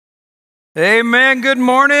Amen. Good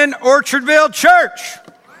morning, Orchardville Church.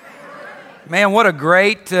 Man, what a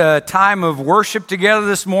great time of worship together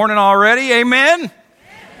this morning already. Amen.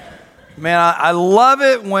 Man, I love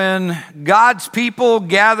it when God's people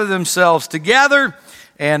gather themselves together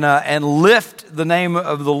and lift the name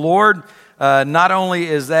of the Lord. Not only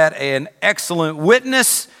is that an excellent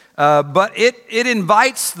witness, but it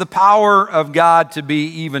invites the power of God to be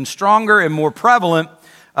even stronger and more prevalent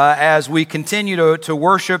as we continue to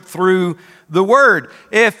worship through the Word.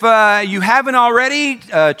 If you haven't already,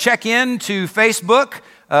 check into Facebook,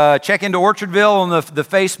 check into Orchardville on the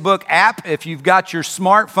Facebook app if you've got your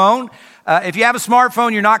smartphone. If you have a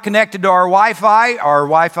smartphone, you're not connected to our Wi-Fi. Our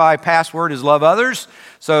Wi-Fi password is love others.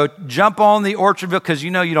 So jump on the Orchardville, because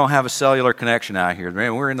you know you don't have a cellular connection out here.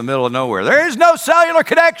 Man, we're in the middle of nowhere. There is no cellular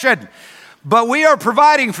connection. But we are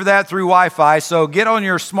providing for that through Wi-Fi, so get on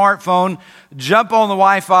your smartphone, jump on the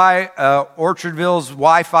Wi-Fi. Orchardville's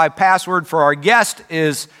Wi-Fi password for our guest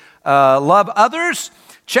is love others.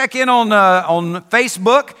 Check in on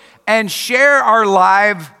Facebook and share our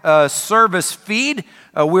live service feed.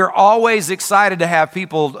 We're always excited to have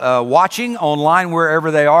people watching online wherever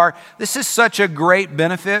they are. This is such a great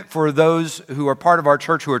benefit for those who are part of our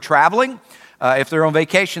church who are traveling. If they're on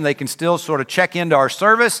vacation, they can still sort of check into our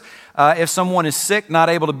service. If someone is sick, not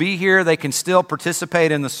able to be here, they can still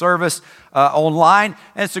participate in the service online.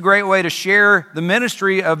 And it's a great way to share the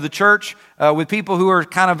ministry of the church with people who are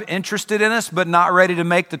kind of interested in us but not ready to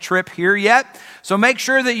make the trip here yet. So make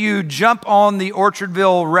sure that you jump on the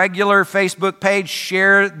Orchardville regular Facebook page,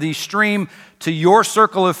 share the stream to your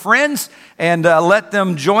circle of friends, and let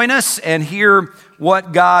them join us and hear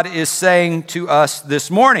what God is saying to us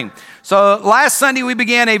this morning. So last Sunday we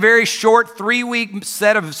began a very short 3-week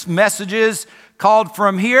set of messages called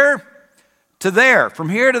From Here to There, From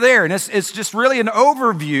Here to There. And it's just really an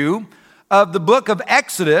overview of the book of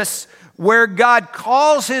Exodus, where God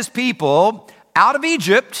calls his people out of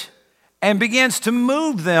Egypt and begins to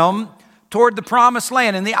move them toward the promised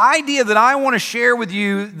land. And the idea that I want to share with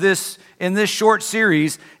you in this short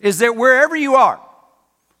series is that wherever you are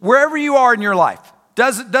in your life,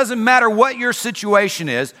 doesn't matter what your situation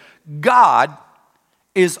is, God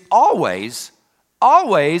is always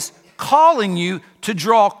calling you to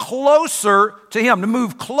draw closer to him, to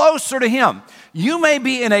move closer to him. You may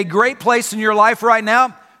be in a great place in your life right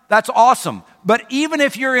now. That's awesome. But even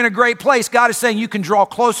if you're in a great place, God is saying you can draw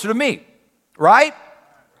closer to me. Right?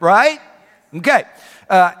 Right? Okay.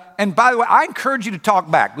 And by the way, I encourage you to talk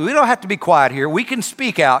back. We don't have to be quiet here. We can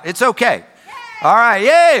speak out. It's okay. Yay! All right.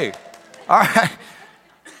 Yay. All right.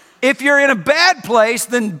 If you're in a bad place,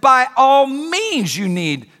 then by all means you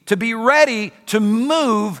need to be ready to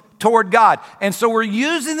move toward God. And so we're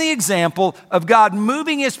using the example of God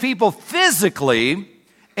moving his people physically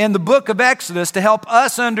in the book of Exodus to help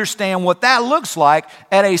us understand what that looks like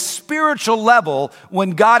at a spiritual level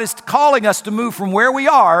when God is calling us to move from where we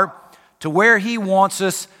are to where he wants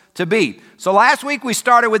us to be. So last week we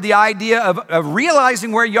started with the idea of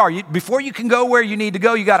realizing where you are. Before you can go where you need to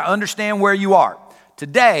go, you got to understand where you are.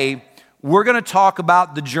 Today, we're going to talk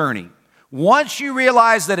about the journey. Once you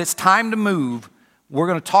realize that it's time to move, we're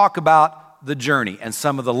going to talk about the journey and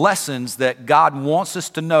some of the lessons that God wants us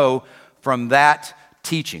to know from that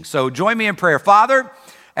teaching. So join me in prayer. Father,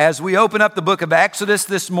 as we open up the book of Exodus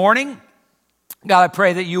this morning, God, I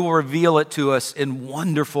pray that you will reveal it to us in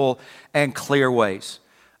wonderful and clear ways.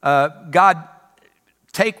 God,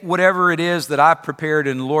 take whatever it is that I've prepared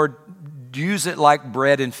and Lord, use it like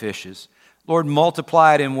bread and fishes. Lord,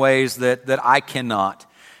 multiply it in ways that I cannot.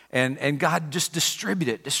 And God, just distribute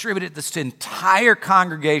it to this entire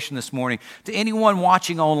congregation this morning, to anyone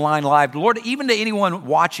watching online live, Lord, even to anyone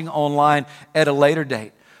watching online at a later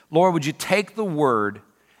date. Lord, would you take the word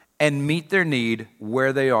and meet their need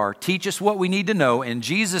where they are. Teach us what we need to know. In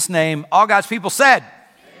Jesus' name, all God's people said,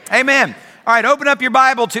 amen. All right, open up your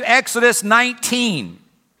Bible to Exodus 19.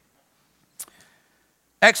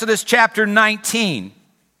 Exodus chapter 19.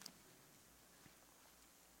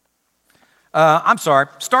 Let's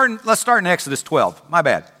start in Exodus 12. My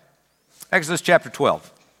bad. Exodus chapter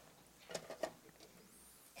 12.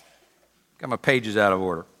 Got my pages out of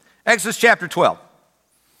order. Exodus chapter 12.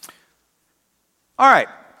 All right.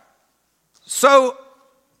 So,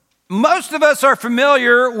 most of us are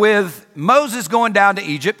familiar with Moses going down to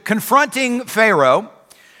Egypt, confronting Pharaoh,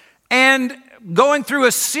 and going through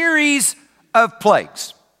a series of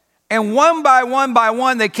plagues. And one by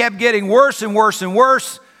one, they kept getting worse and worse and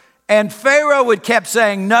worse. And Pharaoh would kept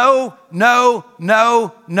saying, no, no,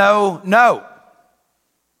 no, no, no.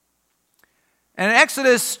 And in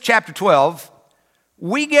Exodus chapter 12,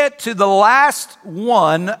 we get to the last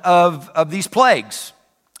one of these plagues.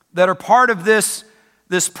 that are part of this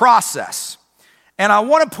process. And I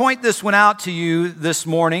want to point this one out to you this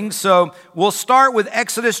morning. So we'll start with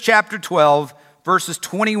Exodus chapter 12, verses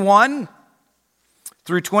 21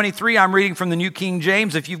 through 23. I'm reading from the New King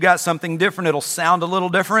James. If you've got something different, it'll sound a little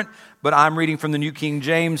different, but I'm reading from the New King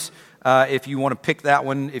James if you want to pick that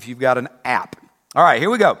one, if you've got an app. All right, here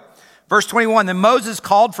we go. Verse 21, then Moses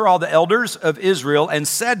called for all the elders of Israel and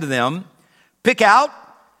said to them, pick out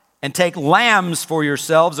and take lambs for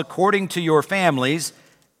yourselves according to your families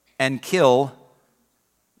and kill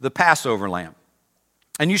the Passover lamb.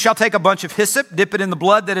 And you shall take a bunch of hyssop, dip it in the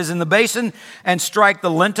blood that is in the basin, and strike the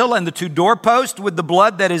lintel and the 2 doorposts with the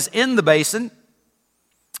blood that is in the basin.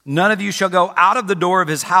 None of you shall go out of the door of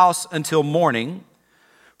his house until morning,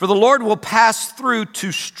 for the Lord will pass through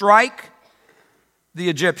to strike the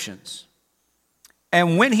Egyptians.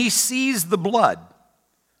 And when he sees the blood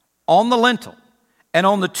on the lintel and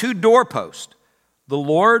on the 2 doorposts, the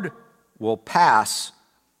Lord will pass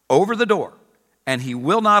over the door, and he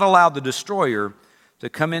will not allow the destroyer to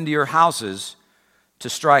come into your houses to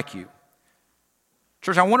strike you.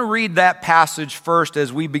 Church, I want to read that passage first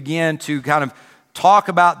as we begin to kind of talk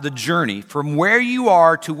about the journey from where you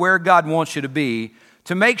are to where God wants you to be,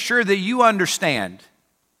 to make sure that you understand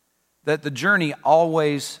that the journey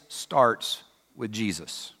always starts with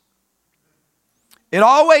Jesus. It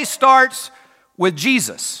always starts with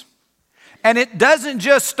Jesus. And it doesn't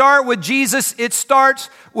just start with Jesus, it starts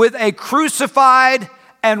with a crucified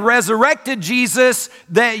and resurrected Jesus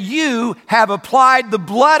that you have applied the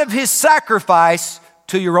blood of his sacrifice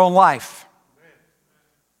to your own life.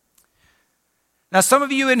 Now, some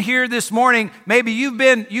of you in here this morning, maybe you've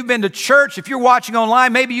been to church. If you're watching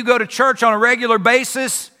online, maybe you go to church on a regular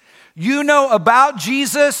basis. You know about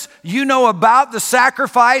Jesus, you know about the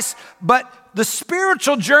sacrifice, but the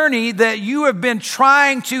spiritual journey that you have been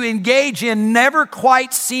trying to engage in never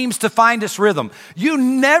quite seems to find its rhythm. You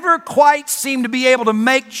never quite seem to be able to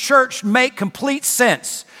make church make complete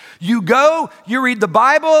sense. You go, you read the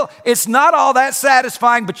Bible, it's not all that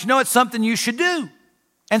satisfying, but you know it's something you should do.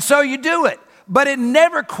 And so you do it. But it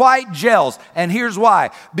never quite gels. And here's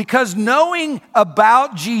why. Because knowing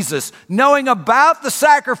about Jesus, knowing about the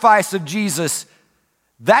sacrifice of Jesus,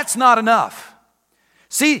 that's not enough.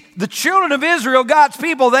 See, the children of Israel, God's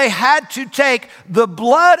people, they had to take the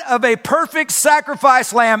blood of a perfect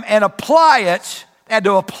sacrifice lamb and apply it, had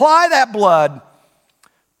to apply that blood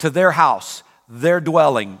to their house, their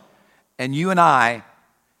dwelling. And you and I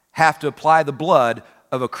have to apply the blood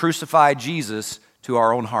of a crucified Jesus to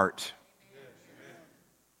our own heart.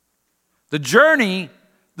 The journey,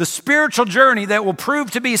 the spiritual journey that will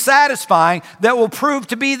prove to be satisfying, that will prove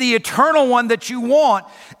to be the eternal one that you want,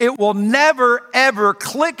 it will never, ever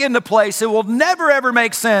click into place. It will never, ever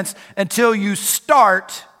make sense until you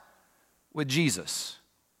start with Jesus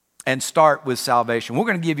and start with salvation. We're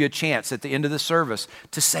going to give you a chance at the end of the service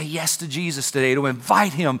to say yes to Jesus today, to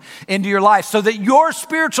invite him into your life so that your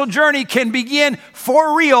spiritual journey can begin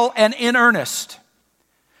for real and in earnest.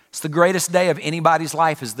 It's the greatest day of anybody's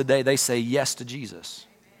life is the day they say yes to Jesus.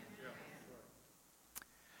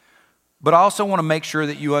 But I also want to make sure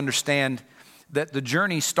that you understand that the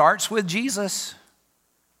journey starts with Jesus,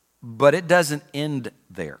 but it doesn't end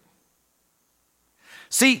there.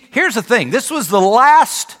 See, here's the thing. This was the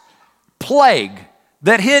last plague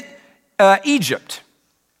that hit Egypt.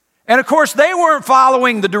 And of course, they weren't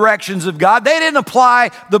following the directions of God. They didn't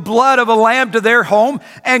apply the blood of a lamb to their home.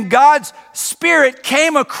 And God's Spirit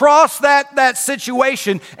came across that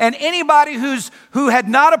situation. And anybody who had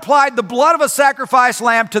not applied the blood of a sacrifice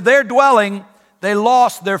lamb to their dwelling, they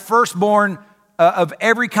lost their firstborn of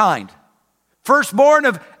every kind. Firstborn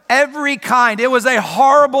of every kind. It was a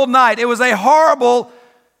horrible night. It was a horrible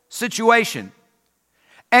situation.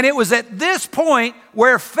 And it was at this point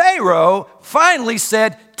where Pharaoh finally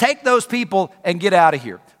said, take those people and get out of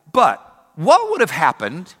here. But what would have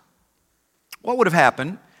happened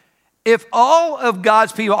if all of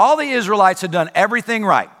God's people, all the Israelites had done everything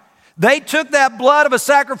right? They took that blood of a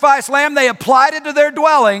sacrificed lamb, they applied it to their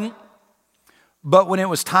dwelling, but when it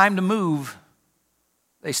was time to move,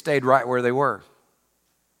 they stayed right where they were.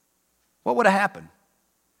 What would have happened?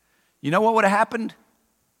 You know what would have happened?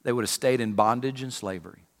 They would have stayed in bondage and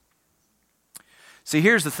slavery. See,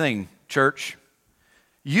 here's the thing, church.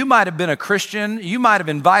 You might have been a Christian. You might have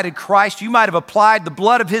invited Christ. You might have applied the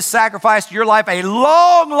blood of his sacrifice to your life a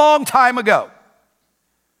long, long time ago.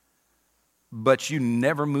 But you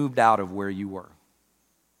never moved out of where you were.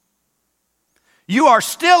 You are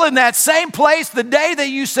still in that same place the day that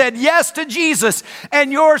you said yes to Jesus,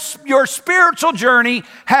 and your spiritual journey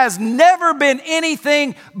has never been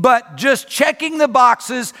anything but just checking the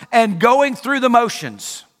boxes and going through the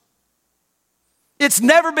motions. It's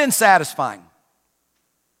never been satisfying.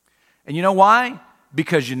 And you know why?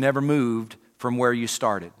 Because you never moved from where you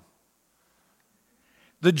started.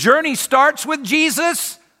 The journey starts with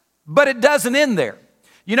Jesus, but it doesn't end there.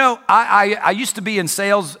 You know, I used to be in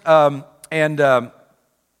sales, and I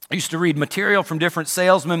used to read material from different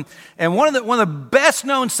salesmen. And one of the best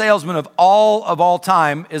known salesmen of all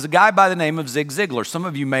time is a guy by the name of Zig Ziglar. Some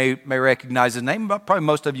of you may recognize his name, but probably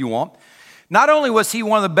most of you won't. Not only was he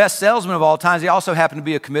one of the best salesmen of all times, he also happened to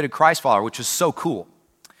be a committed Christ follower, which is so cool.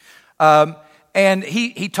 And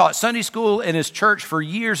he taught Sunday school in his church for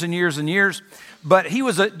years and years and years. But he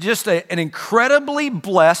was just an incredibly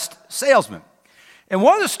blessed salesman. And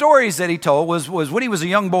one of the stories that he told was when he was a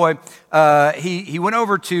young boy, he went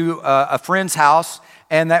over to a friend's house,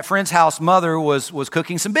 and that friend's house mother was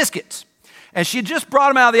cooking some biscuits. And she had just brought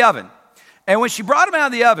them out of the oven. And when she brought them out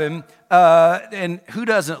of the oven, and who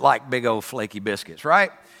doesn't like big old flaky biscuits,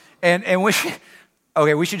 right? And we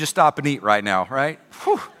should just stop and eat right now, right?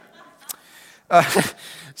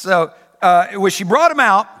 So when she brought them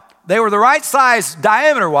out, they were the right size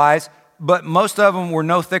diameter-wise, but most of them were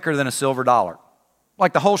no thicker than a silver dollar.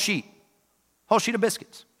 Like the whole sheet of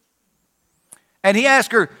biscuits. And he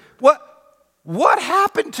asked her, what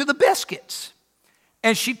happened to the biscuits?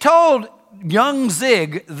 And she told young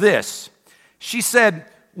Zig this. She said,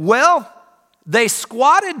 well, they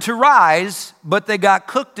squatted to rise, but they got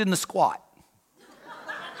cooked in the squat.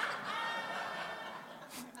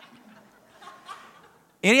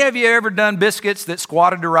 Any of you ever done biscuits that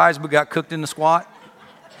squatted to rise but got cooked in the squat?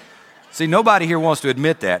 See, nobody here wants to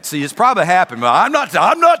admit that. See, it's probably happened, but I'm not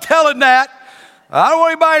telling that. I don't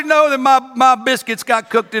want anybody to know that my biscuits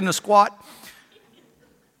got cooked in the squat.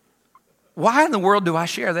 Why in the world do I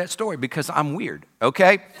share that story? Because I'm weird,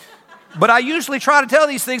 okay? But I usually try to tell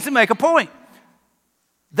these things to make a point.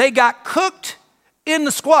 They got cooked in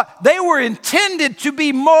the squat. They were intended to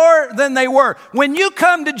be more than they were. When you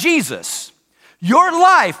come to Jesus, your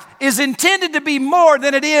life is intended to be more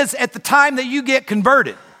than it is at the time that you get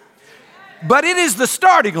converted. But it is the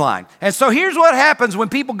starting line. And so here's what happens when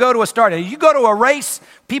people go to a starting line. You go to a race,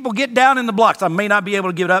 people get down in the blocks. I may not be able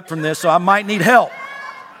to get up from this, so I might need help.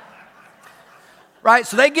 Right?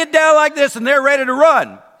 So they get down like this and they're ready to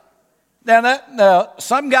run. Now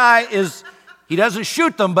some guy he doesn't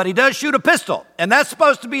shoot them, but he does shoot a pistol. And that's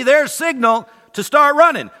supposed to be their signal to start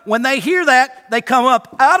running. When they hear that, they come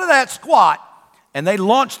up out of that squat and they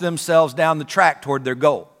launch themselves down the track toward their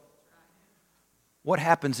goal. What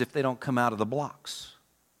happens if they don't come out of the blocks?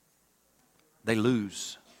 They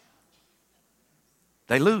lose.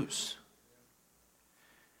 They lose.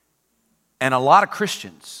 And a lot of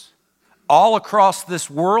Christians all across this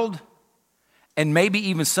world, and maybe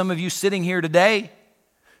even some of you sitting here today,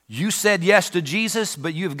 you said yes to Jesus,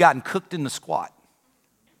 but you've gotten cooked in the squat.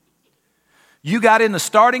 You got in the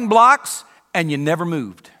starting blocks and you never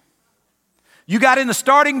moved. You got in the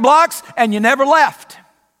starting blocks and you never left.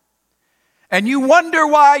 And you wonder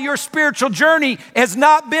why your spiritual journey has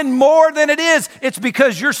not been more than it is. It's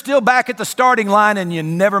because you're still back at the starting line and you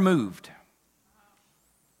never moved.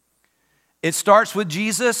 It starts with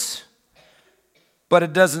Jesus, but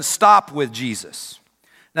it doesn't stop with Jesus.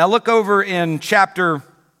 Now look over in chapter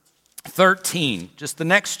 13, just the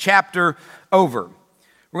next chapter over.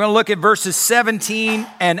 We're going to look at verses 17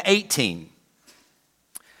 and 18.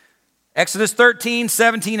 Exodus 13,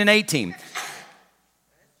 17, and 18.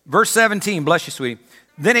 Verse 17, bless you, sweetie.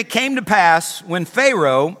 Then it came to pass when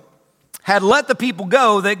Pharaoh had let the people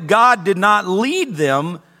go that God did not lead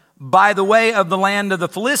them by the way of the land of the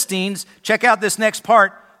Philistines. Check out this next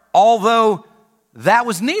part. Although that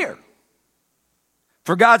was near.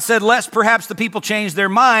 For God said, lest perhaps the people change their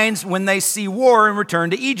minds when they see war and return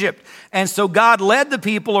to Egypt. And so God led the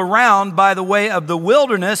people around by the way of the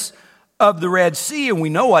wilderness of the Red Sea. And we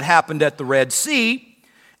know what happened at the Red Sea.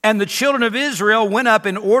 And the children of Israel went up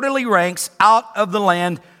in orderly ranks out of the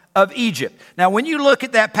land of Egypt. Now, when you look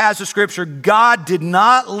at that passage of scripture, God did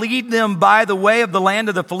not lead them by the way of the land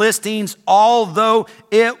of the Philistines, although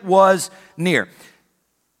it was near.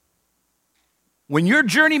 When your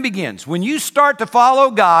journey begins, when you start to follow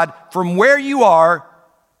God from where you are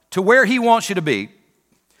to where He wants you to be,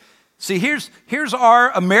 see, here's our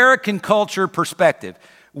American culture perspective.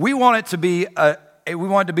 We want it to be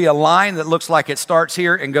a line that looks like it starts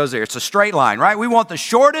here and goes there. It's a straight line, right? We want the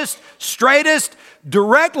shortest, straightest,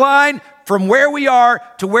 direct line from where we are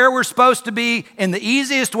to where we're supposed to be in the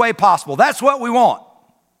easiest way possible. That's what we want.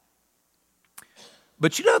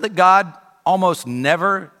 But you know that God almost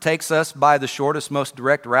never takes us by the shortest, most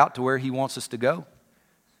direct route to where He wants us to go?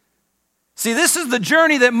 See, this is the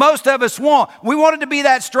journey that most of us want. We want it to be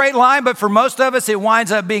that straight line, but for most of us, it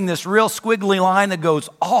winds up being this real squiggly line that goes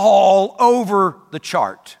all over the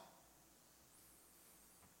chart.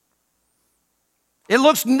 It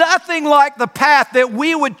looks nothing like the path that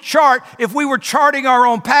we would chart if we were charting our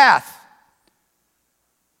own path.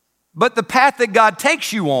 But the path that God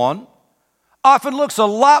takes you on often looks a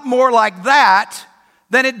lot more like that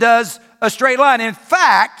than it does a straight line. In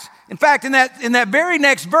fact, in that very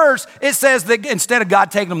next verse, it says that instead of God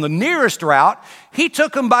taking them the nearest route, he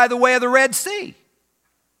took them by the way of the Red Sea.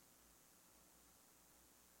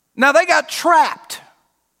 Now, they got trapped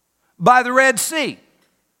by the Red Sea.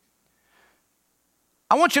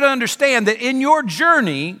 I want you to understand that in your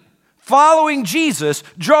journey, following Jesus,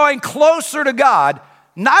 drawing closer to God,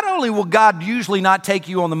 not only will God usually not take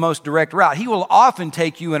you on the most direct route, he will often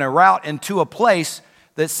take you in a route and to a place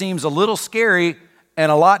that seems a little scary and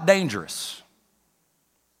a lot dangerous.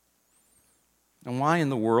 And why in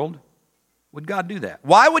the world would God do that?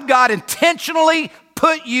 Why would God intentionally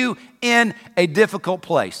put you in a difficult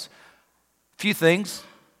place? A few things.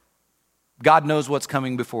 God knows what's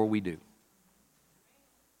coming before we do.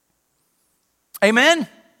 Amen?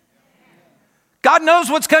 God knows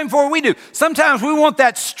what's coming before we do. Sometimes we want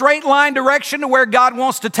that straight line direction to where God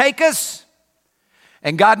wants to take us.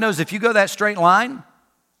 And God knows if you go that straight line,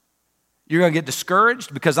 you're going to get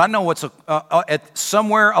discouraged because I know what's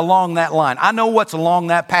somewhere along that line. I know what's along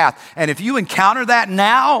that path. And if you encounter that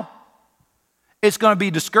now, it's going to be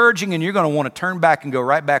discouraging and you're going to want to turn back and go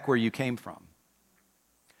right back where you came from.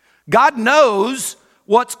 God knows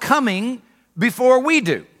what's coming before we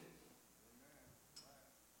do.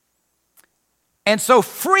 And so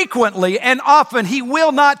frequently and often, he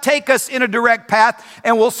will not take us in a direct path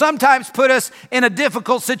and will sometimes put us in a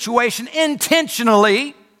difficult situation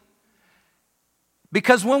intentionally,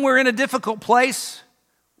 because when we're in a difficult place,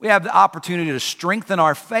 we have the opportunity to strengthen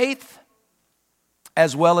our faith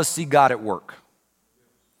as well as see God at work.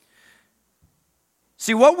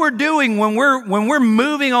 See, what we're doing when we're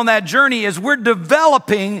moving on that journey is we're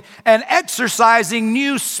developing and exercising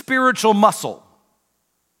new spiritual muscle.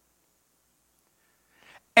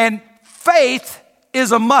 And faith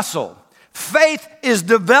is a muscle. Faith is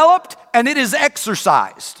developed and it is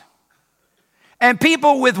exercised. And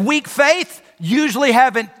people with weak faith usually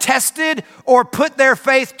haven't tested or put their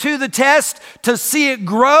faith to the test to see it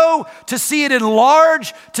grow, to see it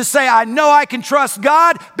enlarge, to say, I know I can trust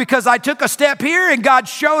God because I took a step here and God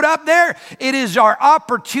showed up there. It is our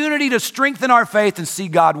opportunity to strengthen our faith and see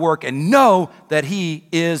God work and know that he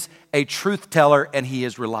is a truth teller and he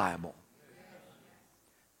is reliable.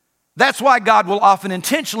 That's why God will often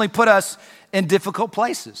intentionally put us in difficult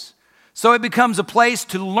places. So it becomes a place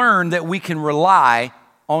to learn that we can rely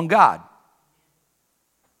on God.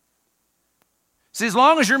 See, as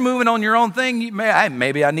long as you're moving on your own thing,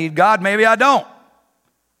 maybe I need God, maybe I don't.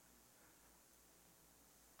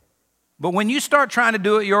 But when you start trying to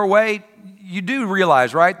do it your way, you do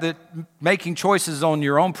realize, right, that making choices on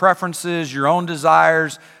your own preferences, your own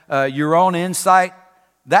desires, your own insight,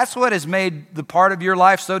 that's what has made the part of your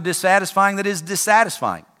life so dissatisfying that is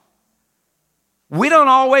dissatisfying. We don't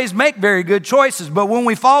always make very good choices, but when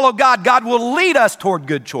we follow God, God will lead us toward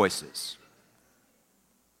good choices.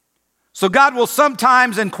 So God will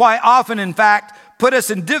sometimes and quite often, in fact, put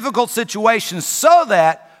us in difficult situations so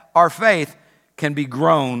that our faith can be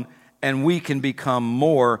grown and we can become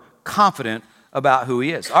more confident about who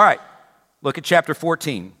he is. All right, look at chapter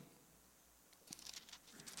 14.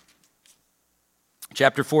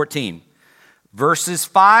 Chapter 14, verses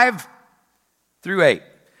 5 through 8.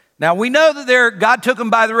 Now, we know that God took them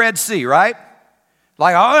by the Red Sea, right?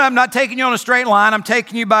 Like, oh, I'm not taking you on a straight line. I'm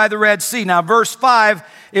taking you by the Red Sea. Now, verse 5,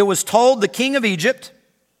 it was told the king of Egypt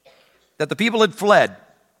that the people had fled,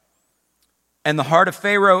 and the heart of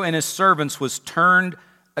Pharaoh and his servants was turned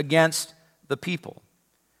against the people.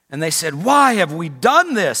 And they said, why have we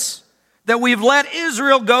done this, that we've let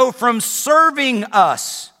Israel go from serving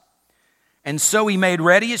us? And so he made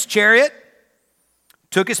ready his chariot,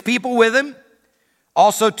 took his people with him,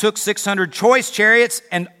 also took 600 choice chariots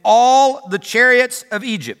and all the chariots of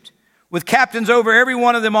Egypt, with captains over every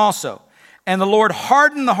one of them also. And the Lord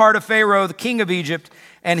hardened the heart of Pharaoh, the king of Egypt,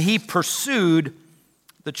 and he pursued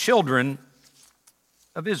the children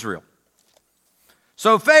of Israel.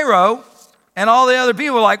 So Pharaoh and all the other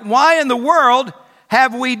people were like, why in the world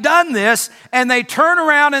have we done this? And they turn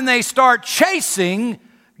around and they start chasing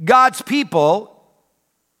God's people.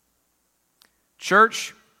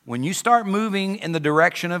 Church, when you start moving in the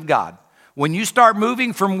direction of God, when you start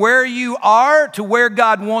moving from where you are to where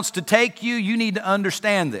God wants to take you, you need to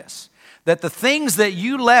understand this, that the things that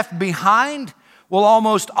you left behind will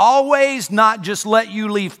almost always not just let you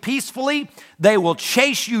leave peacefully. They will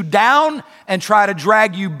chase you down and try to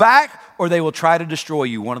drag you back, or they will try to destroy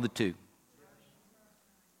you, one of the two.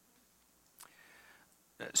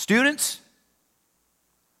 Students,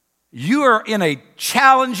 you are in a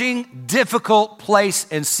challenging, difficult place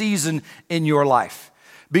and season in your life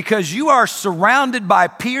because you are surrounded by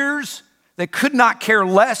peers that could not care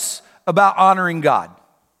less about honoring God.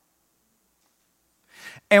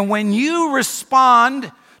 And when you respond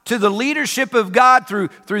to the leadership of God through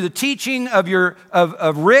the teaching of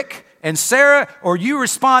Rick and Sarah, or you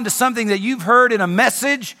respond to something that you've heard in a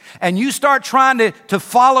message and you start trying to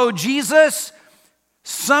follow Jesus,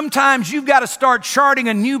 sometimes you've got to start charting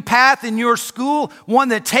a new path in your school, one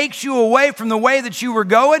that takes you away from the way that you were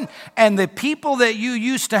going, and the people that you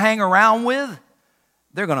used to hang around with,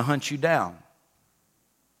 they're going to hunt you down.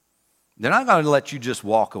 They're not going to let you just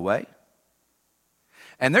walk away.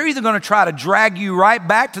 And they're either going to try to drag you right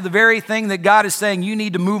back to the very thing that God is saying you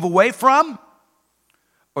need to move away from,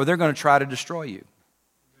 or they're going to try to destroy you.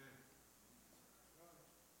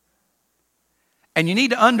 And you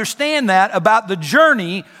need to understand that about the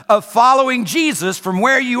journey of following Jesus from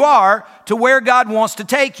where you are to where God wants to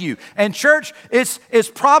take you. And church, it's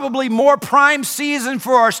probably more prime season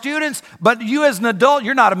for our students, but you as an adult,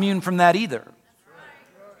 you're not immune from that either.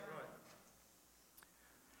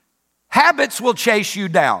 Habits will chase you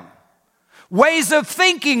down. Ways of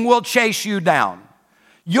thinking will chase you down.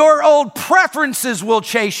 Your old preferences will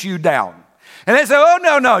chase you down. And they say,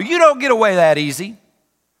 oh, no, you don't get away that easy.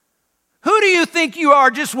 Who do you think you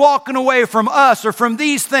are just walking away from us or from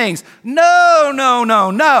these things?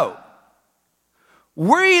 No.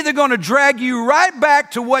 We're either going to drag you right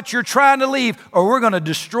back to what you're trying to leave, or we're going to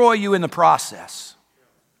destroy you in the process.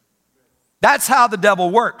 That's how the devil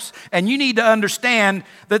works. And you need to understand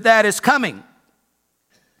that that is coming.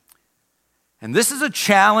 And this is a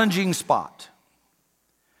challenging spot.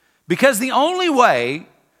 Because the only way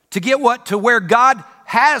to get to where God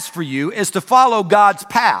has for you is to follow God's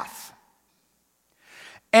path.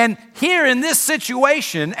 And here in this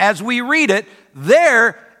situation, as we read it,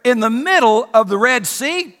 they're in the middle of the Red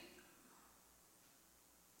Sea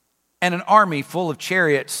and an army full of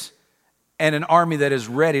chariots and an army that is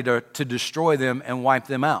ready to destroy them and wipe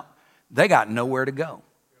them out. They got nowhere to go.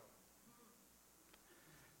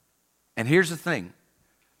 And here's the thing.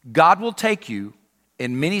 God will take you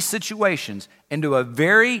in many situations into a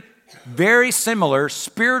very, very similar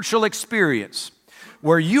spiritual experience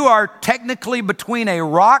where you are technically between a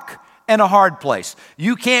rock and a hard place.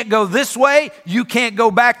 You can't go this way. You can't go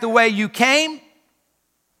back the way you came.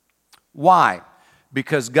 Why?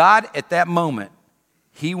 Because God, at that moment,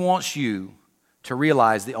 He wants you to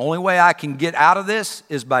realize the only way I can get out of this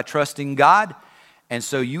is by trusting God. And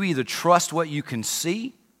so you either trust what you can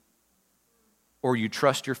see or you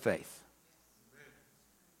trust your faith.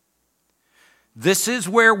 This is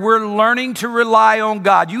where we're learning to rely on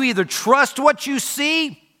God. You either trust what you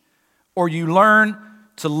see or you learn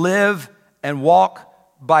to live and walk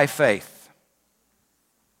by faith.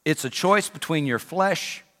 It's a choice between your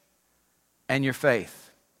flesh and your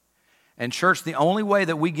faith. And church, the only way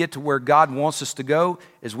that we get to where God wants us to go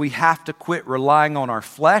is we have to quit relying on our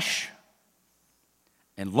flesh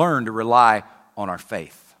and learn to rely on our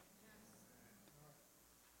faith.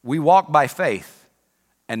 We walk by faith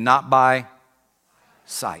and not by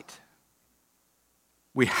sight.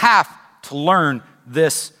 We have to learn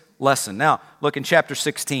this lesson. Now, look in chapter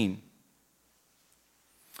 16.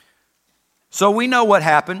 So we know what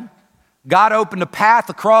happened. God opened a path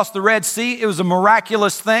across the Red Sea. It was a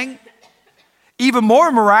miraculous thing. Even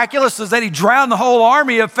more miraculous is that He drowned the whole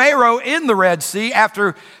army of Pharaoh in the Red Sea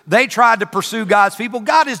after they tried to pursue God's people.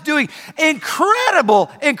 God is doing incredible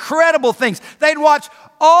things. They'd watch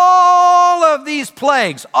all of these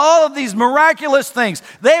plagues, all of these miraculous things.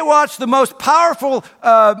 They watched the most powerful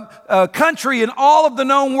country in all of the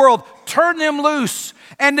known world turn them loose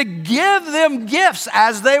and to give them gifts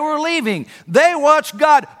as they were leaving. They watched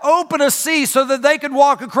God open a sea so that they could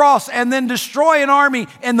walk across and then destroy an army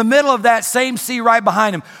in the middle of that same sea right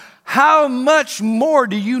behind them. How much more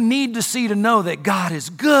do you need to see to know that God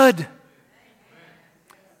is good?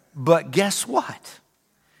 But guess what?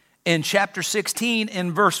 In chapter 16,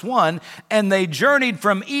 in verse 1, and they journeyed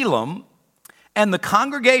from Elim, and the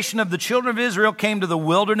congregation of the children of Israel came to the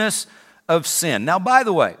wilderness of Sin. Now, by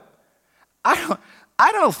the way,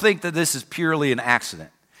 I don't think that this is purely an accident.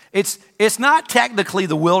 It's not technically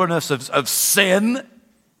the wilderness of sin.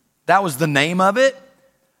 That was the name of it.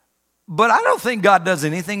 But I don't think God does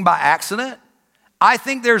anything by accident. I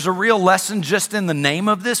think there's a real lesson just in the name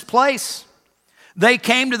of this place. They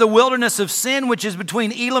came to the wilderness of Sin, which is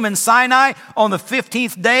between Elim and Sinai, on the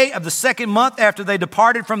 15th day of the second month after they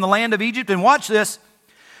departed from the land of Egypt. And watch this.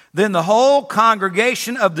 Then the whole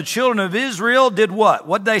congregation of the children of Israel did what?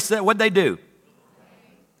 What'd they do?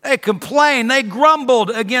 They complained. They grumbled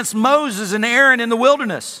against Moses and Aaron in the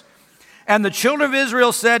wilderness. And the children of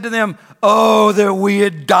Israel said to them, "Oh, that we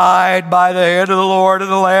had died by the hand of the Lord in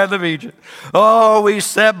the land of Egypt. Oh, we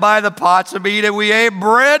sat by the pots of meat and we ate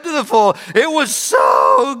bread to the full. It was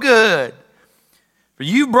so good. For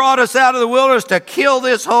you brought us out of the wilderness to kill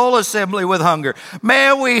this whole assembly with hunger."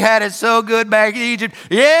 Man, we had it so good back in Egypt.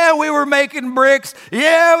 Yeah, we were making bricks.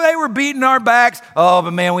 Yeah, they were beating our backs. Oh,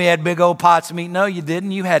 but man, we had big old pots of meat. No, you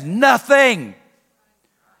didn't. You had nothing.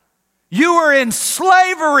 You were in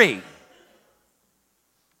slavery.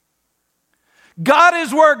 God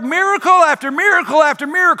has worked miracle after miracle after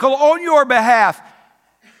miracle on your behalf.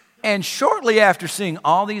 And shortly after seeing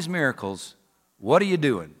all these miracles, what are you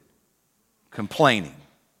doing? Complaining.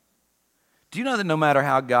 Do you know that no matter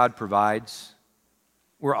how God provides,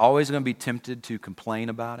 we're always going to be tempted to complain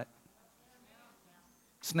about it?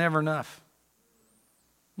 It's never enough.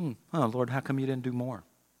 Oh, Lord, how come you didn't do more?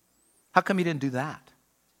 How come you didn't do that?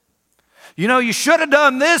 You know, you should have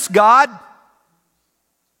done this, God.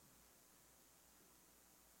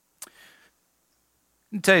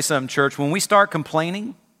 Let me tell you something, church. When we start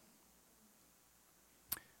complaining,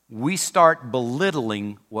 we start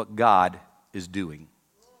belittling what God is doing.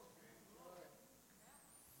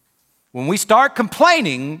 When we start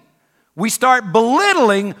complaining, we start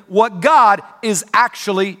belittling what God is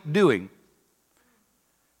actually doing.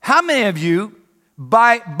 How many of you,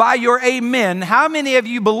 by your amen, how many of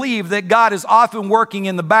you believe that God is often working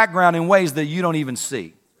in the background in ways that you don't even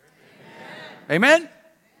see? Amen? Amen?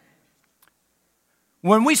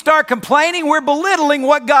 When we start complaining, we're belittling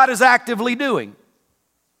what God is actively doing.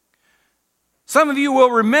 Some of you will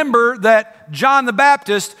remember that John the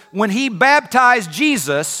Baptist, when he baptized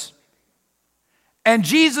Jesus, and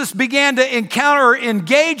Jesus began to encounter or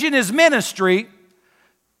engage in his ministry,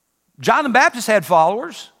 John the Baptist had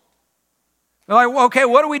followers. They're like, well, okay,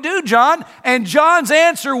 what do we do, John? And John's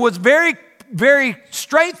answer was very, very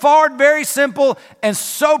straightforward, very simple, and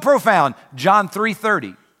so profound. John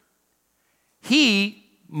 3:30. He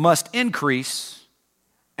must increase,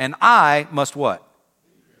 and I must what?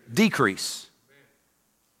 Decrease.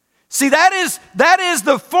 See, that is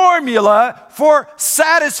the formula for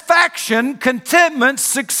satisfaction, contentment,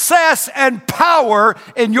 success, and power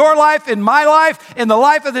in your life, in my life, in the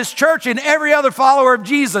life of this church, in every other follower of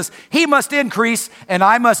Jesus. He must increase, and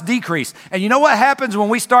I must decrease. And you know what happens when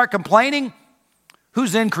we start complaining?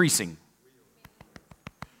 Who's increasing?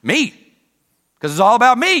 Me. Because it's all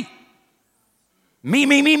about me. Me,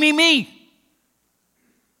 me, me, me, me.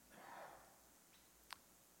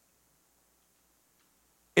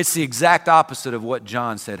 It's the exact opposite of what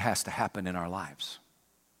John said has to happen in our lives.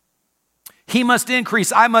 He must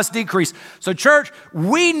increase, I must decrease. So church,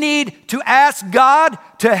 we need to ask God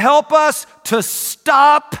to help us to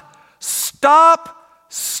stop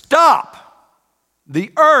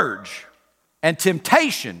the urge and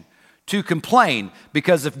temptation to complain.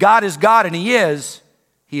 Because if God is God, and He is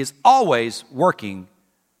always working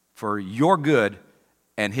for your good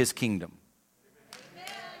and His kingdom.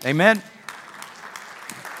 Amen? Amen?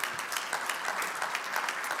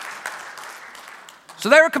 So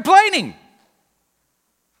they were complaining.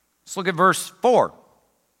 Let's look at verse 4.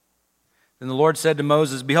 Then the Lord said to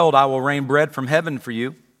Moses, "Behold, I will rain bread from heaven for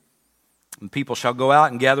you, and people shall go out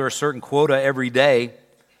and gather a certain quota every day,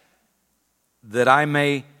 that I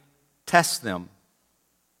may test them,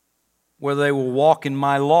 whether they will walk in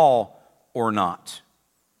my law or not."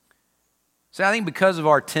 So I think because of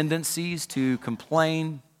our tendencies to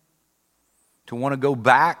complain, to want to go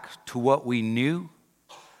back to what we knew,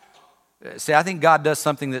 see, I think God does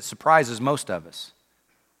something that surprises most of us.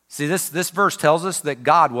 See, this verse tells us that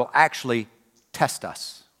God will actually test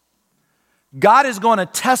us. God is going to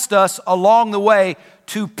test us along the way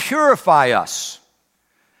to purify us,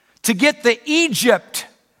 to get the Egypt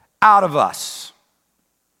out of us.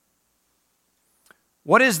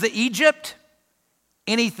 What is the Egypt?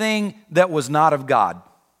 Anything that was not of God.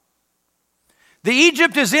 The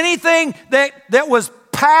Egypt is anything that was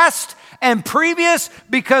past and previous,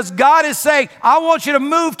 because God is saying, I want you to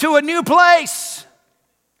move to a new place.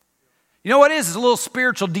 You know what it is? It's a little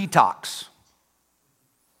spiritual detox.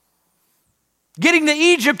 Getting the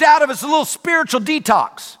Egypt out of us is a little spiritual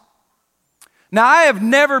detox. Now, I have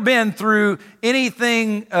never been through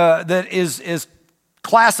anything that is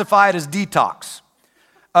classified as detox.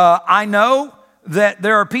 I know that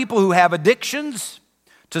there are people who have addictions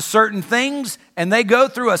to certain things, and they go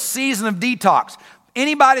through a season of detox.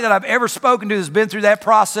 Anybody that I've ever spoken to that's been through that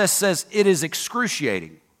process says it is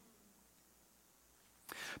excruciating.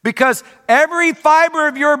 Because every fiber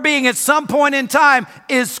of your being at some point in time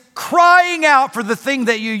is crying out for the thing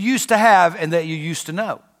that you used to have and that you used to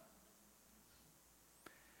know.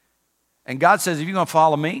 And God says, if you're going to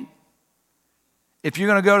follow me, if you're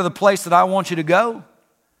going to go to the place that I want you to go,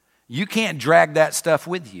 you can't drag that stuff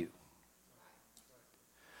with you.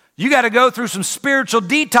 You got to go through some spiritual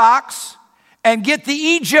detox and get the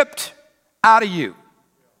Egypt out of you.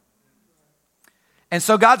 And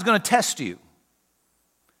so God's going to test you.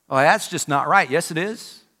 Oh, that's just not right. Yes, it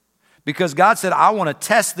is. Because God said, I want to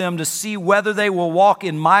test them to see whether they will walk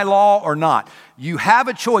in my law or not. You have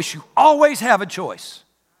a choice. You always have a choice.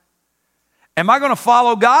 Am I going to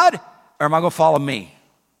follow God or am I going to follow me?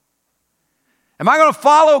 Am I going to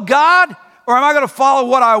follow God or am I going to follow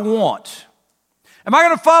what I want? Am I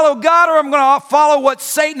going to follow God or am I going to follow what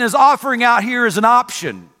Satan is offering out here as an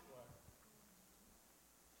option?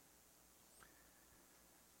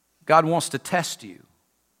 God wants to test you.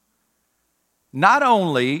 Not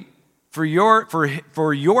only for your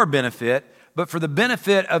benefit, but for the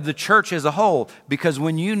benefit of the church as a whole. Because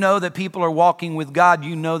when you know that people are walking with God,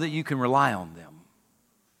 you know that you can rely on them.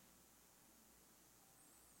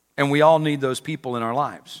 And we all need those people in our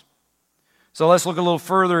lives. So let's look a little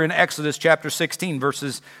further in Exodus chapter 16,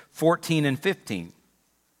 verses 14 and 15.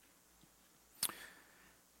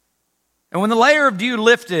 And when the layer of dew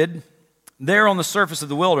lifted there on the surface of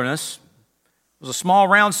the wilderness, was a small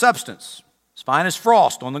round substance, as fine as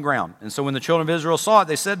frost on the ground. And so when the children of Israel saw it,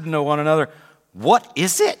 they said to one another, what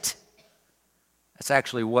is it? That's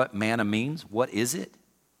actually what manna means. What is it?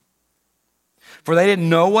 For they didn't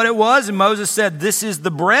know what it was. And Moses said, this is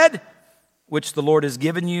the bread which the Lord has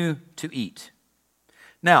given you to eat.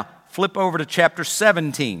 Now, flip over to chapter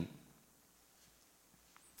 17.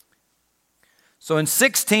 So in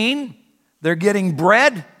 16, they're getting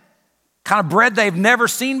bread, kind of bread they've never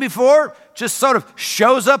seen before, just sort of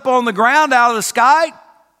shows up on the ground out of the sky.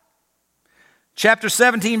 Chapter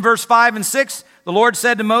 17, verse 5 and 6, the Lord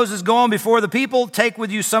said to Moses, go on before the people, take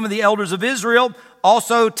with you some of the elders of Israel,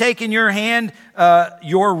 also take in your hand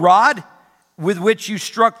your rod with which you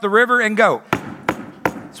struck the river and go.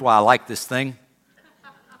 That's why I like this thing. I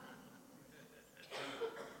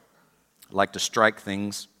like to strike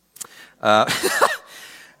things.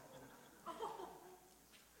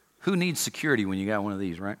 Who needs security when you got one of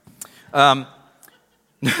these, right?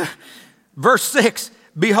 Verse 6,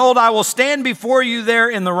 behold, I will stand before you there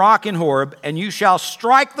in the rock in Horeb, and you shall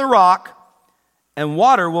strike the rock, and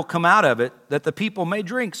water will come out of it, that the people may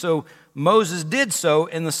drink. So Moses did so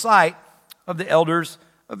in the sight of the elders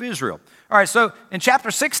of Israel. All right, so in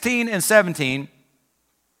chapter 16 and 17,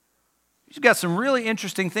 you've got some really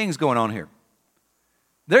interesting things going on here.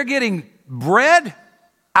 They're getting bread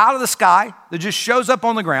out of the sky that just shows up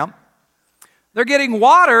on the ground. They're getting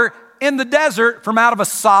water in the desert from out of a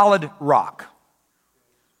solid rock.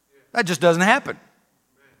 That just doesn't happen.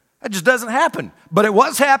 That just doesn't happen. But it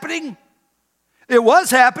was happening. It was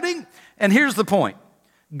happening. And here's the point.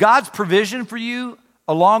 God's provision for you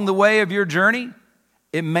along the way of your journey,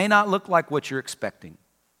 it may not look like what you're expecting.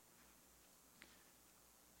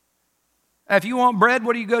 If you want bread,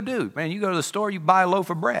 what do you go do? Man, you go to the store, you buy a loaf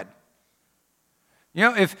of bread. You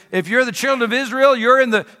know, if you're the children of Israel, you're in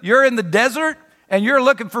the desert and you're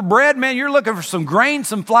looking for bread, man, you're looking for some grain,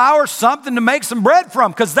 some flour, something to make some bread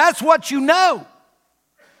from, because that's what you know.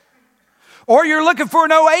 Or you're looking for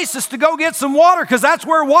an oasis to go get some water, because that's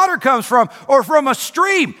where water comes from, or from a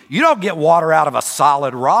stream. You don't get water out of a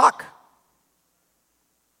solid rock.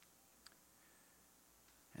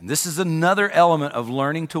 And this is another element of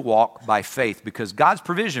learning to walk by faith, because God's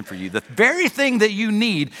provision for you, the very thing that you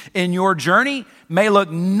need in your journey, may look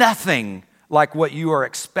nothing like what you are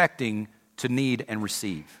expecting to need and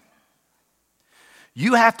receive.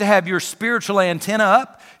 You have to have your spiritual antenna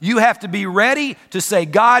up. You have to be ready to say,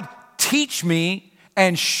 God, teach me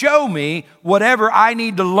and show me whatever I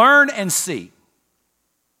need to learn and see.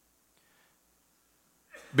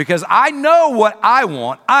 Because I know what I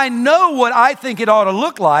want. I know what I think it ought to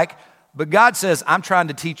look like. But God says, I'm trying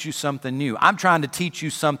to teach you something new. I'm trying to teach you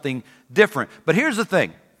something different. But here's the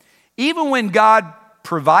thing. Even when God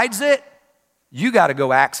provides it, you got to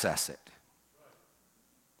go access it.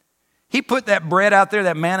 He put that bread out there,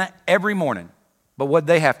 that manna, every morning. But what did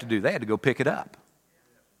they have to do? They had to go pick it up.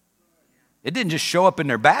 It didn't just show up in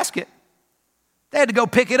their basket. They had to go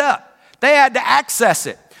pick it up. They had to access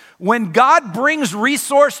it. When God brings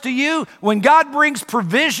resource to you, when God brings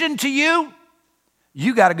provision to you,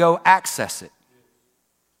 you got to go access it.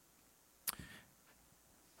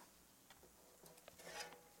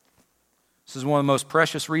 This is one of the most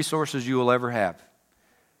precious resources you will ever have.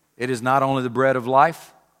 It is not only the bread of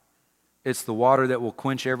life, it's the water that will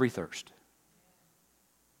quench every thirst.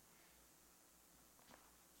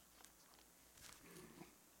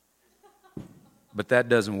 But that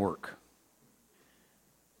doesn't work.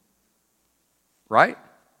 Right?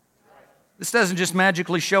 This doesn't just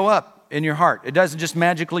magically show up in your heart. It doesn't just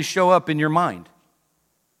magically show up in your mind.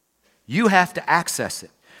 You have to access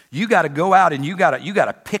it. You got to go out and you got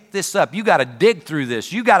to pick this up. You got to dig through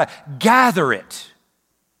this. You got to gather it.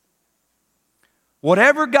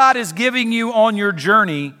 Whatever God is giving you on your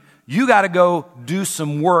journey, you got to go do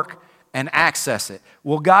some work and access it.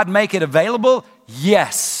 Will God make it available?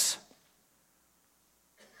 Yes.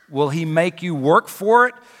 Will He make you work for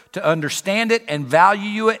it, to understand it and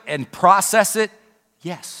value it and process it?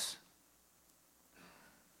 Yes.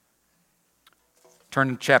 Turn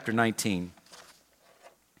to chapter 19.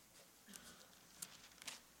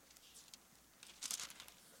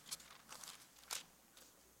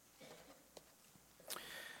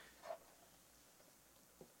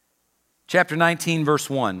 Chapter 19, verse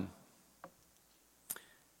 1.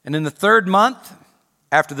 And in the 3rd month,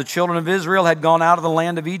 after the children of Israel had gone out of the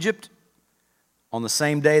land of Egypt, on the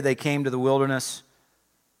same day they came to the wilderness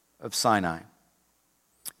of Sinai.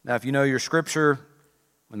 Now, if you know your scripture,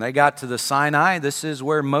 when they got to the Sinai, this is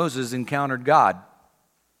where Moses encountered God.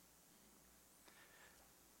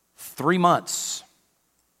 3 months.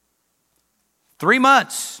 3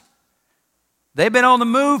 months. They've been on the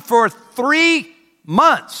move for 3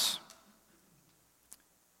 months.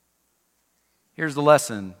 Here's the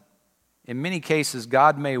lesson. In many cases,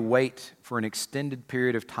 God may wait for an extended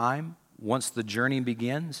period of time. Once the journey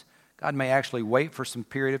begins, God may actually wait for some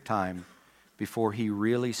period of time before He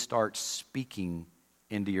really starts speaking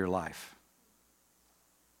into your life.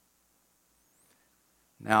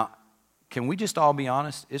 Now, can we just all be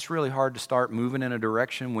honest? It's really hard to start moving in a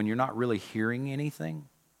direction when you're not really hearing anything.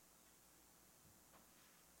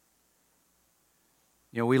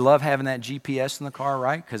 You know, we love having that GPS in the car,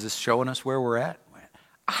 right? Because it's showing us where we're at.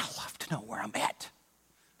 I love to know where I'm at.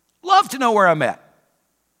 Love to know where I'm at.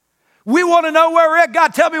 We want to know where we're at.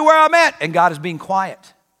 God, tell me where I'm at. And God is being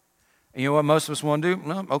quiet. And you know what most of us want to do?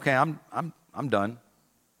 Well, okay, I'm done.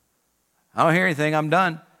 I don't hear anything. I'm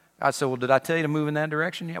done. God said, well, did I tell you to move in that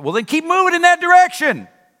direction? Yeah. Well, then keep moving in that direction.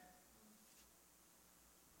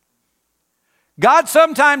 God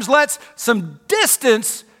sometimes lets some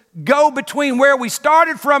distance go between where we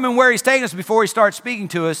started from and where He's taking us before He starts speaking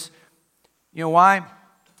to us. You know why?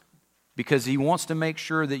 Because He wants to make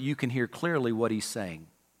sure that you can hear clearly what He's saying.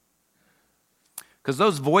 Because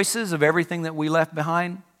those voices of everything that we left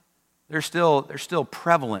behind, they're still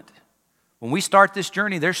prevalent. When we start this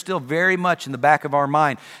journey, they're still very much in the back of our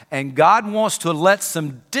mind. And God wants to let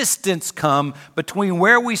some distance come between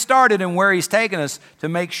where we started and where He's taken us to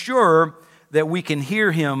make sure that we can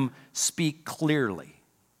hear Him speak clearly.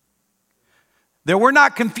 That we're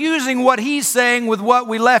not confusing what He's saying with what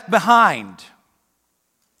we left behind.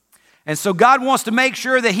 And so God wants to make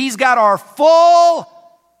sure that He's got our full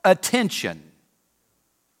attention.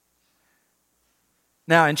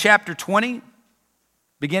 Now, in chapter 20,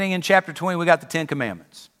 beginning in chapter 20, we got the 10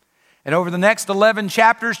 Commandments. And over the next 11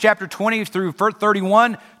 chapters, chapter 20 through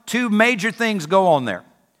 31, 2 major things go on there.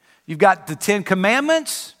 You've got the 10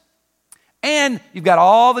 Commandments, and you've got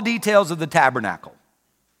all the details of the tabernacle.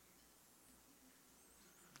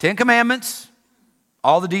 10 Commandments,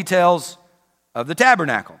 all the details of the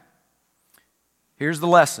tabernacle. Here's the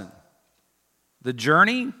lesson. The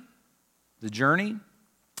journey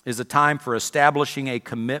is a time for establishing a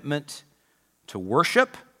commitment to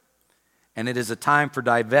worship, and it is a time for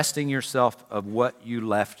divesting yourself of what you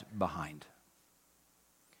left behind.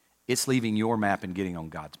 It's leaving your map and getting on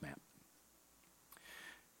God's map.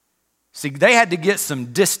 See, they had to get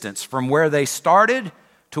some distance from where they started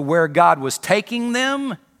to where God was taking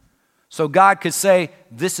them, so God could say,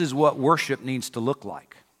 this is what worship needs to look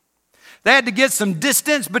like. They had to get some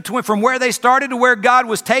distance from where they started to where God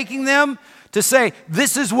was taking them to say,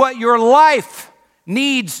 this is what your life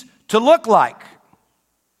needs to look like.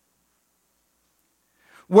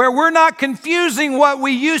 Where we're not confusing what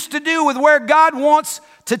we used to do with where God wants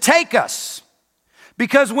to take us.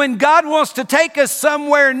 Because when God wants to take us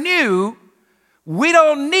somewhere new, we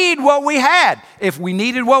don't need what we had. If we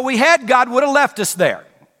needed what we had, God would have left us there.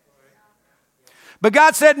 But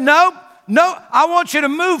God said, no, I want you to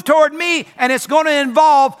move toward me, and it's going to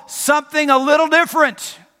involve something a little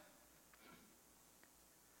different.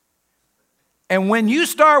 And when you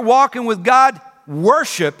start walking with God,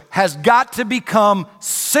 worship has got to become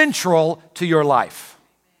central to your life.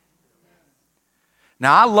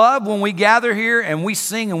 Now, I love when we gather here and we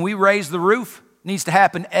sing and we raise the roof. It needs to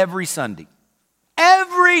happen every Sunday.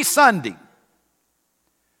 Every Sunday.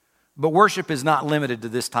 But worship is not limited to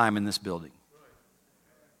this time in this building.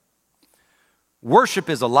 Worship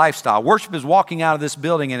is a lifestyle. Worship is walking out of this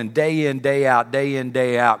building and day in, day out,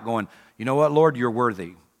 going, you know what, Lord, you're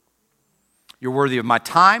worthy. You're worthy of my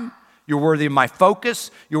time. You're worthy of my focus.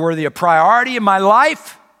 You're worthy of priority in my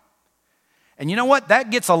life. And you know what?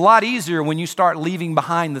 That gets a lot easier when you start leaving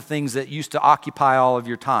behind the things that used to occupy all of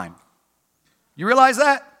your time. You realize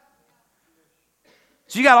that?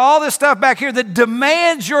 So you got all this stuff back here that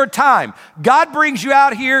demands your time. God brings you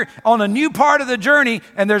out here on a new part of the journey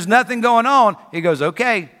and there's nothing going on. He goes,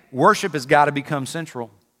 okay, worship has got to become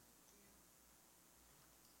central.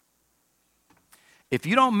 If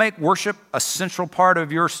you don't make worship a central part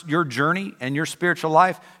of your journey and your spiritual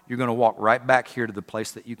life, you're going to walk right back here to the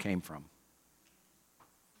place that you came from.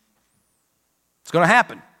 It's going to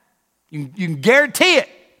happen. You can guarantee it.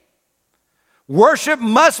 Worship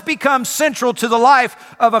must become central to the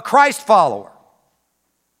life of a Christ follower.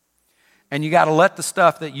 And you got to let the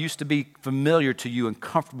stuff that used to be familiar to you and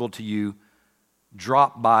comfortable to you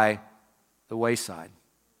drop by the wayside.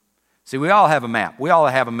 See, we all have a map. We all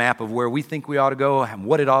have a map of where we think we ought to go and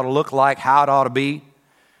what it ought to look like, how it ought to be.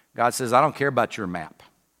 God says, I don't care about your map.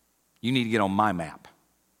 You need to get on my map.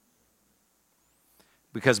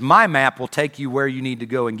 Because my map will take you where you need to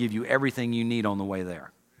go and give you everything you need on the way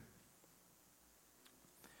there.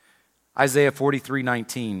 Isaiah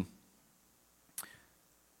 43:19.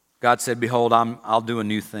 God said, behold, I'll do a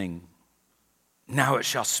new thing. Now it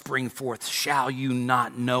shall spring forth. Shall you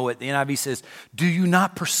not know it? The NIV says, do you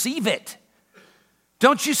not perceive it?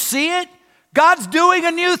 Don't you see it? God's doing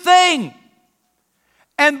a new thing.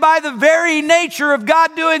 And by the very nature of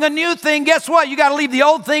God doing a new thing, guess what? You got to leave the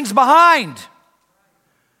old things behind.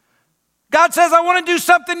 God says, I want to do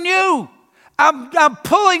something new. I'm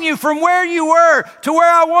pulling you from where you were to where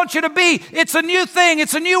I want you to be. It's a new thing.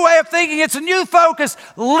 It's a new way of thinking. It's a new focus.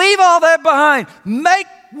 Leave all that behind. Make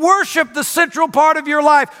worship the central part of your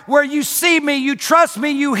life where you see me, you trust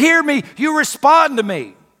me, you hear me, you respond to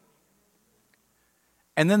me.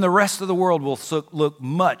 And then the rest of the world will look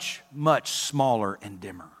much, much smaller and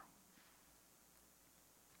dimmer.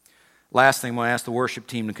 Last thing, I'm going to ask the worship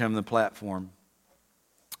team to come to the platform.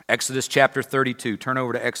 Exodus chapter 32. Turn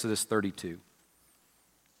over to Exodus 32.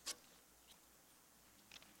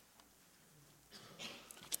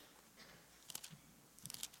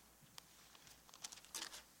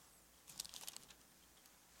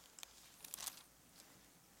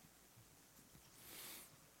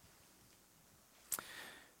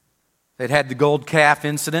 They'd had the gold calf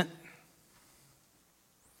incident.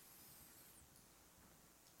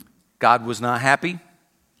 God was not happy.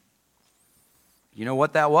 You know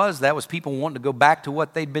what that was? That was people wanting to go back to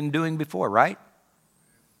what they'd been doing before, right?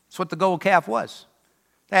 That's what the gold calf was.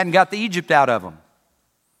 They hadn't got the Egypt out of them.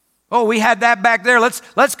 Oh, we had that back there.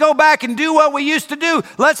 Let's go back and do what we used to do.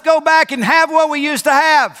 Let's go back and have what we used to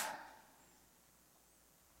have.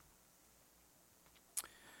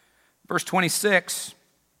 Verse 26,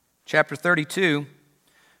 chapter 32,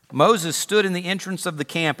 Moses stood in the entrance of the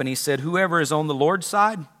camp and he said, whoever is on the Lord's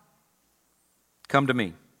side, come to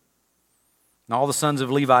me. And all the sons of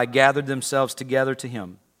Levi gathered themselves together to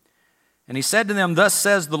him. And he said to them, thus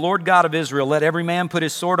says the Lord God of Israel, let every man put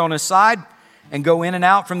his sword on his side and go in and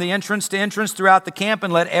out from the entrance to entrance throughout the camp,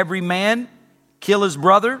 and let every man kill his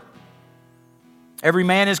brother, every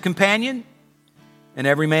man his companion, and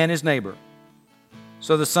every man his neighbor.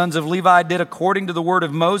 So the sons of Levi did according to the word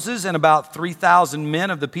of Moses, and about 3,000 men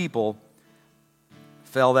of the people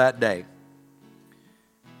fell that day.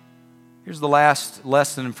 Here's the last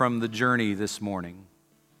lesson from the journey this morning,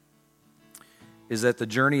 is that the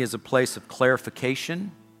journey is a place of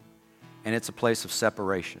clarification and it's a place of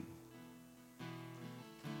separation.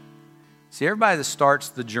 See, everybody that starts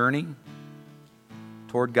the journey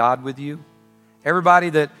toward God with you,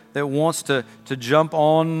 everybody that wants to jump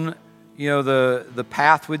on, the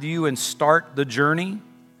path with you and start the journey,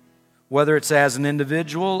 whether it's as an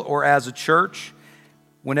individual or as a church,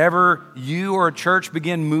 whenever you or a church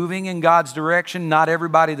begin moving in God's direction, not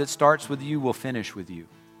everybody that starts with you will finish with you.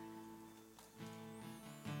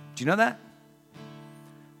 Do you know that?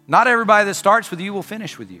 Not everybody that starts with you will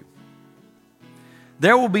finish with you.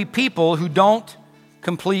 There will be people who don't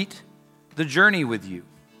complete the journey with you.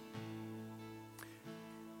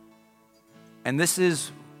 And this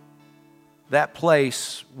is that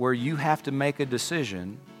place where you have to make a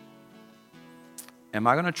decision. Am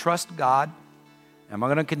I going to trust God? Am I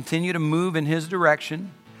going to continue to move in His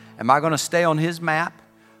direction? Am I going to stay on His map?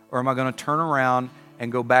 Or am I going to turn around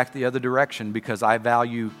and go back the other direction because I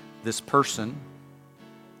value this person,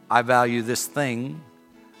 I value this thing,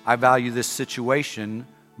 I value this situation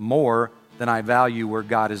more than I value where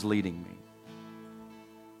God is leading me.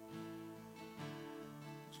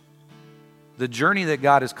 The journey that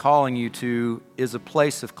God is calling you to is a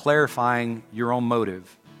place of clarifying your own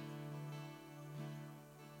motive.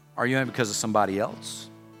 Are you in it because of somebody else?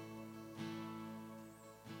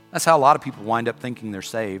 That's how a lot of people wind up thinking they're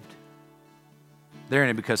saved. They're in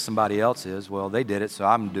it because somebody else is. Well, they did it, so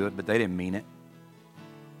I'm going to do it, but they didn't mean it.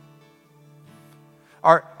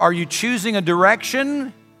 Are you choosing a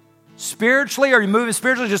direction spiritually? Are you moving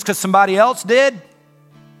spiritually just because somebody else did?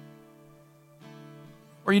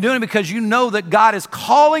 Or are you doing it because you know that God is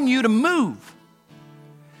calling you to move?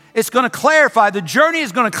 It's going to clarify. The journey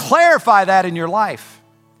is going to clarify that in your life.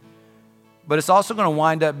 But it's also going to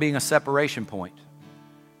wind up being a separation point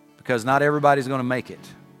because not everybody's going to make it.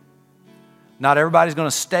 Not everybody's going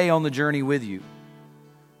to stay on the journey with you.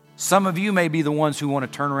 Some of you may be the ones who want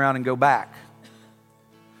to turn around and go back.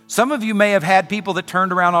 Some of you may have had people that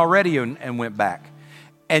turned around already and went back.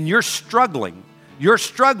 And you're struggling. You're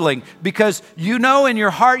struggling because you know in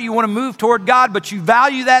your heart you want to move toward God, but you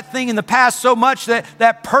value that thing in the past so much,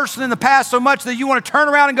 that person in the past so much that you want to turn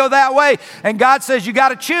around and go that way. And God says you got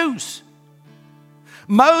to choose.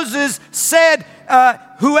 Moses said,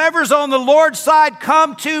 whoever's on the Lord's side,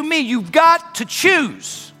 come to me. You've got to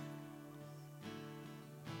choose.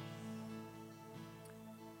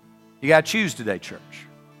 You got to choose today, church.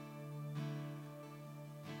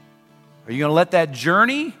 Are you going to let that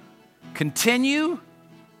journey continue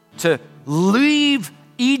to leave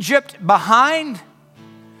Egypt behind?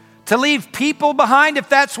 To leave people behind if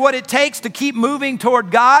that's what it takes to keep moving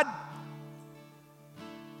toward God?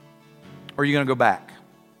 Or are you going to go back?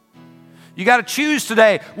 You got to choose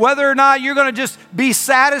today whether or not you're going to just be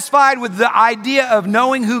satisfied with the idea of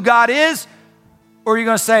knowing who God is, or you're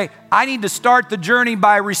going to say, I need to start the journey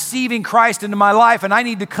by receiving Christ into my life, and I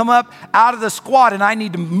need to come up out of the squat, and I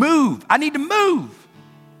need to move. I need to move.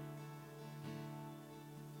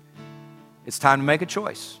 It's time to make a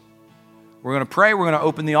choice. We're going to pray. We're going to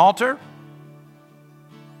open the altar.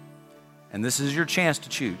 And this is your chance to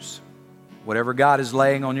choose whatever God is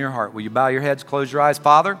laying on your heart. Will you bow your heads, close your eyes?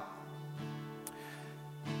 Father,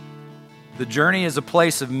 the journey is a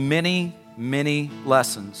place of many, many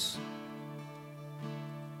lessons.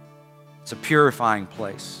 It's a purifying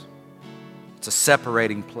place. It's a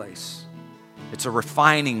separating place. It's a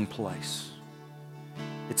refining place.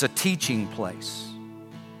 It's a teaching place.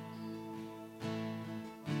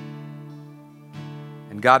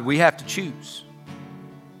 And God, we have to choose.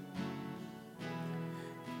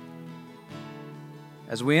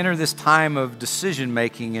 As we enter this time of decision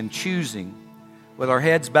making and choosing, with our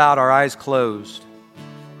heads bowed, our eyes closed,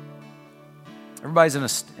 everybody's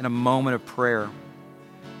in a moment of prayer.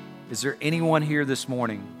 Is there anyone here this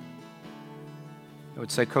morning that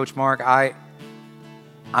would say, Coach Mark,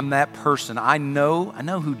 I'm that person. I know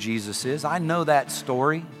who Jesus is. I know that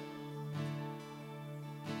story.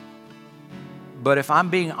 But if I'm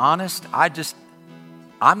being honest,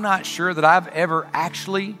 I'm not sure that I've ever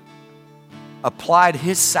actually applied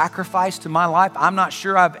His sacrifice to my life. I'm not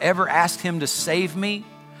sure I've ever asked Him to save me.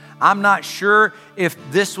 I'm not sure if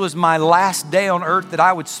this was my last day on earth that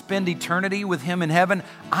I would spend eternity with Him in heaven.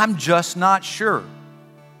 I'm just not sure.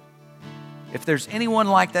 If there's anyone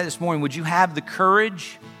like that this morning, would you have the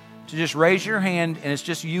courage to just raise your hand, and it's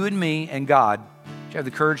just you and me and God? Would you have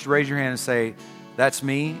the courage to raise your hand and say, that's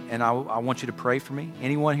me, and I want you to pray for me?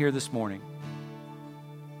 Anyone here this morning?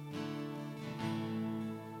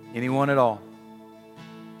 Anyone at all?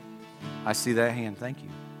 I see that hand. Thank you.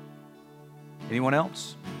 Anyone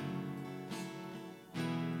else?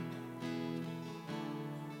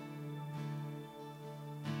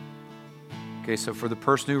 Okay, so for the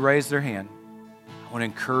person who raised their hand, I want to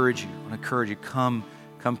encourage you. Come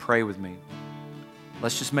pray with me.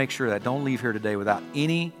 Let's just make sure that don't leave here today without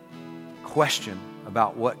any question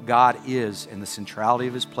about what God is and the centrality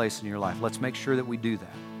of His place in your life. Let's make sure that we do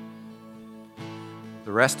that.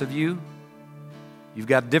 The rest of you, you've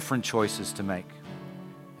got different choices to make.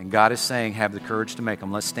 And God is saying, have the courage to make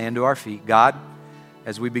them. Let's stand to our feet. God,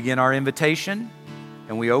 as we begin our invitation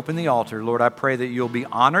and we open the altar, Lord, I pray that you'll be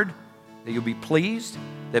honored, that you'll be pleased,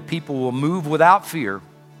 that people will move without fear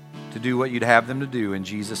to do what you'd have them to do. In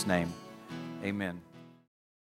Jesus' name, amen.